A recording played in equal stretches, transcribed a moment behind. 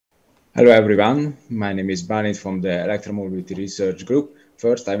Hello everyone, my name is Balint from the Electromobility Research Group.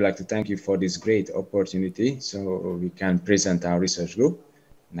 First, I would like to thank you for this great opportunity so we can present our research group.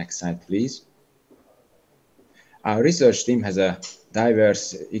 Next slide, please. Our research team has a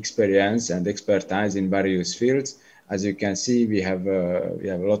diverse experience and expertise in various fields. As you can see, we have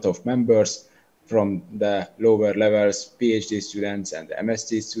a lot of members from the lower levels, PhD students and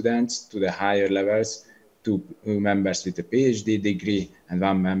MSc students, to the higher levels, two members with a PhD degree and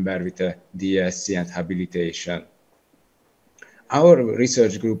one member with a DSc and habilitation. Our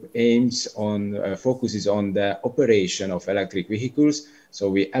research group focuses on the operation of electric vehicles.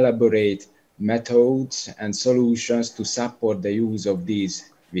 So we elaborate methods and solutions to support the use of these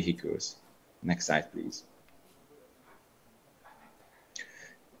vehicles. Next slide, please.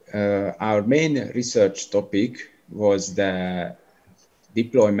 Our main research topic was the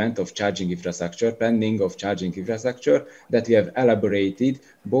deployment of charging infrastructure, planning of charging infrastructure that we have elaborated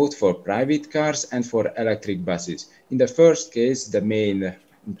both for private cars and for electric buses. In the first case, the main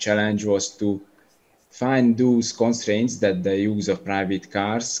challenge was to find those constraints that the use of private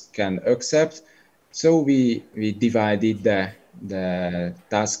cars can accept. So we divided the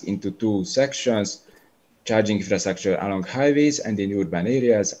task into two sections: charging infrastructure along highways and in urban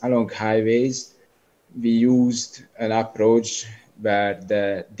areas. Along highways, we used an approach where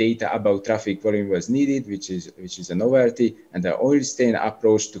the data about traffic volume was needed, which is a novelty, and the oil stain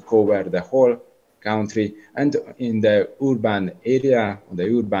approach to cover the whole country. And in the urban area, on the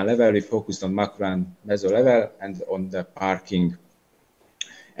urban level, we focused on macro and meso level and on the parking.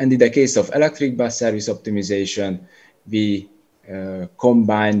 And in the case of electric bus service optimization, we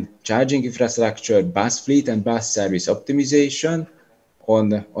combine charging infrastructure, bus fleet, and bus service optimization on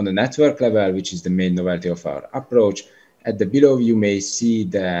the network level, which is the main novelty of our approach. At the below, you may see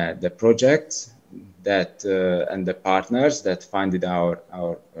the projects that and the partners that funded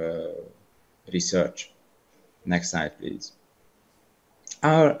our research. Next slide, please.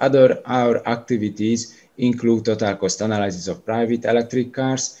 Our activities include total cost analysis of private electric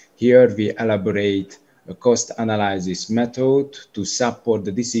cars. Here we elaborate a cost analysis method to support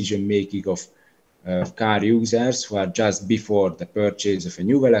the decision making of car users who are just before the purchase of a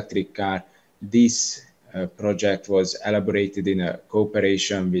new electric car. This project was elaborated in a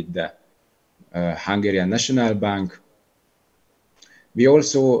cooperation with the Hungarian National Bank. We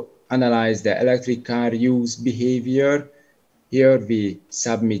also analyzed the electric car use behavior. Here we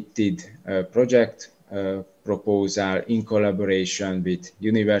submitted a project proposal in collaboration with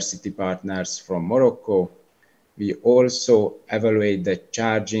university partners from Morocco. We also evaluate the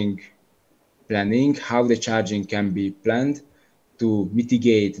charging planning, how the charging can be planned to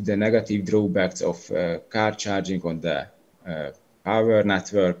mitigate the negative drawbacks of car charging on the power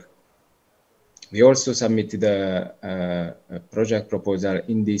network. We also submitted a project proposal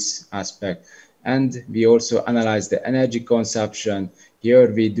in this aspect, and we also analyzed the energy consumption.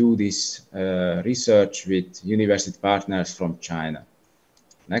 Here we do this research with university partners from China.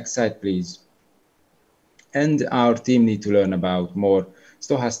 Next slide, please. And our team need to learn about more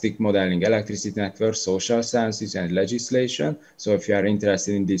stochastic modeling, electricity networks, social sciences, and legislation. So if you are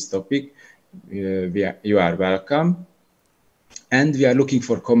interested in this topic, you are welcome. And we are looking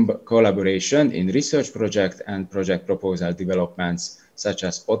for collaboration in research project and project proposal developments, such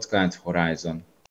as OTCA and Horizon.